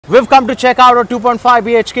We've come to check out a 2.5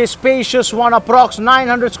 BHK spacious one, approx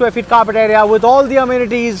 900 square feet carpet area with all the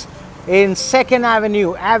amenities in 2nd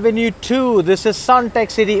Avenue, Avenue 2. This is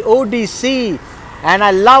Sunteck City, ODC, and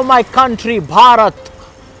I love my country, Bharat.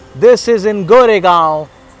 This is in Goregaon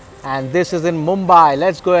and this is in Mumbai.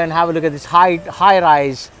 Let's go and have a look at this high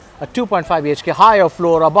rise, a 2.5 BHK, higher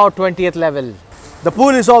floor, about 20th level. The pool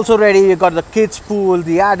is also ready. You got the kids pool,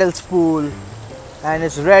 the adults pool, and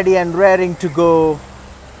it's ready and raring to go.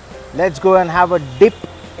 Let's go and have a dip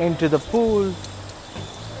into the pool,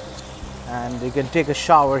 and you can take a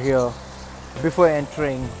shower here before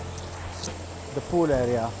entering the pool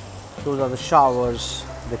area. Those are the showers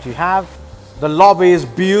that you have. The lobby is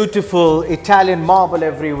beautiful, Italian marble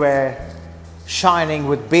everywhere, shining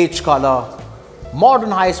with beige color.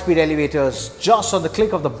 Modern high-speed elevators. Just on the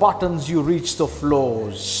click of the buttons, you reach the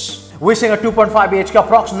floors. We're seeing a 2.5 BHK,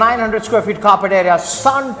 approx 900 square feet carpet area,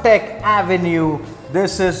 Sunteck Avenue.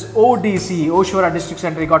 This is ODC, Oshiwara District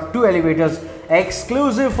Center. You got 2 elevators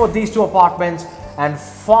exclusive for these 2 apartments and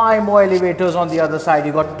 5 more elevators on the other side.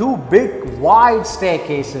 You got 2 big wide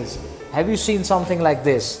staircases. Have you seen something like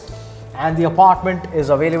this? And the apartment is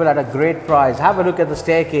available at a great price. Have a look at the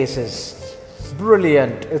staircases.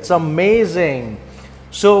 Brilliant. It's amazing.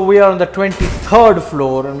 So we are on the 23rd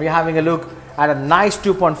floor and we're having a look at a nice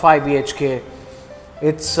 2.5 BHK.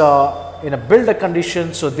 It's in a builder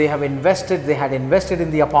condition, so they had invested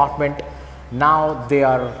in the apartment. Now they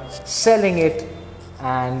are selling it,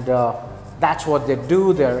 and that's what they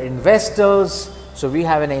do. They're investors. So we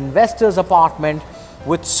have an investor's apartment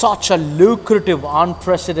with such a lucrative,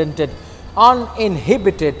 unprecedented,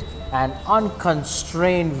 uninhibited and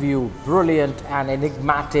unconstrained view. Brilliant and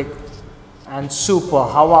enigmatic and super.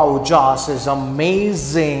 Hawa Ujas is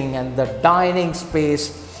amazing, and the dining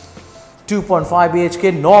space, 2.5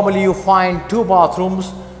 BHK. Normally you find 2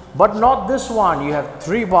 bathrooms, but not this one. You have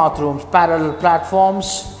 3 bathrooms, parallel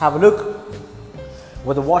platforms. Have a look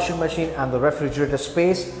with the washing machine and the refrigerator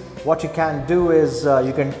space. What you can do is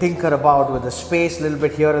you can tinker about with the space a little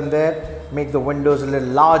bit here and there, make the windows a little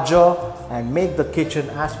larger and make the kitchen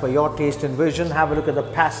as per your taste and vision. Have a look at the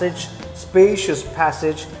passage, spacious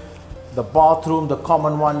passage. The bathroom, the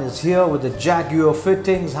common one, is here with the Jaguar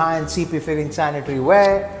fittings, high-end CP fitting sanitary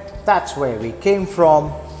ware. That's where we came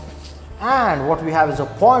from. And what we have is a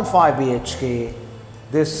 0.5 BHK.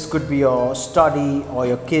 This could be your study or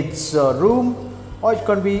your kids' room, or it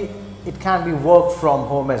can be work from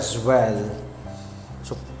home as well.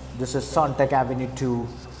 So this is Sunteck Avenue 2,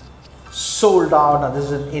 sold out. Now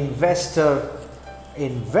this is an investor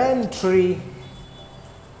inventory.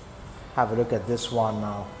 Have a look at this one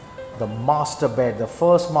now. The master bed, the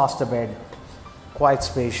first master bed, quite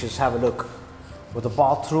spacious. Have a look with the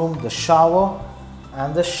bathroom, the shower,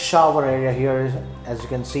 and the shower area here, as you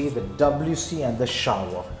can see, the WC and the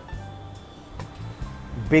shower.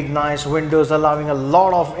 Big nice windows allowing a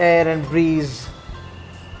lot of air and breeze,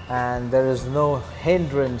 and there is no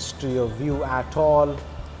hindrance to your view at all.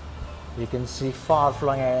 You can see far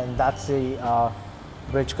flowing air, and that's the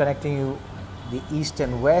bridge connecting you the east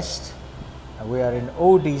and west. And we are in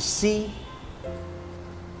ODC.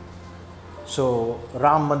 So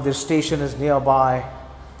Ram Mandir station is nearby,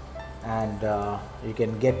 and you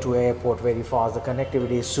can get to airport very fast. The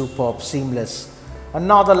connectivity is superb, seamless. And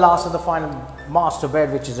now the last and the final master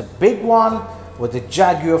bed, which is a big one with the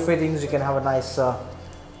Jaguar fittings. You can have a nice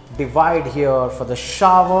divide here for the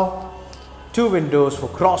shower, 2 windows for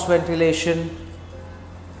cross ventilation.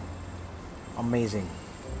 Amazing.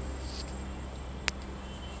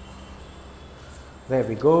 There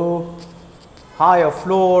we go. Higher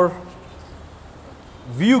floor,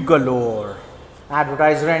 view galore.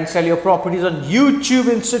 Advertise, rent, sell your properties on YouTube,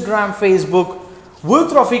 Instagram, Facebook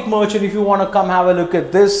with Rafiq Merchant. If you want to come have a look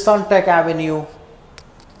at this Sunteck Avenue,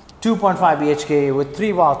 2.5 BHK with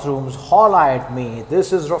 3 bathrooms, holla at me.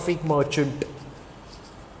 This is Rafiq Merchant,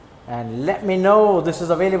 and let me know. This is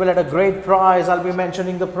available at a great price. I'll be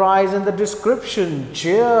mentioning the price in the description.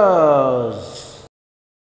 Cheers.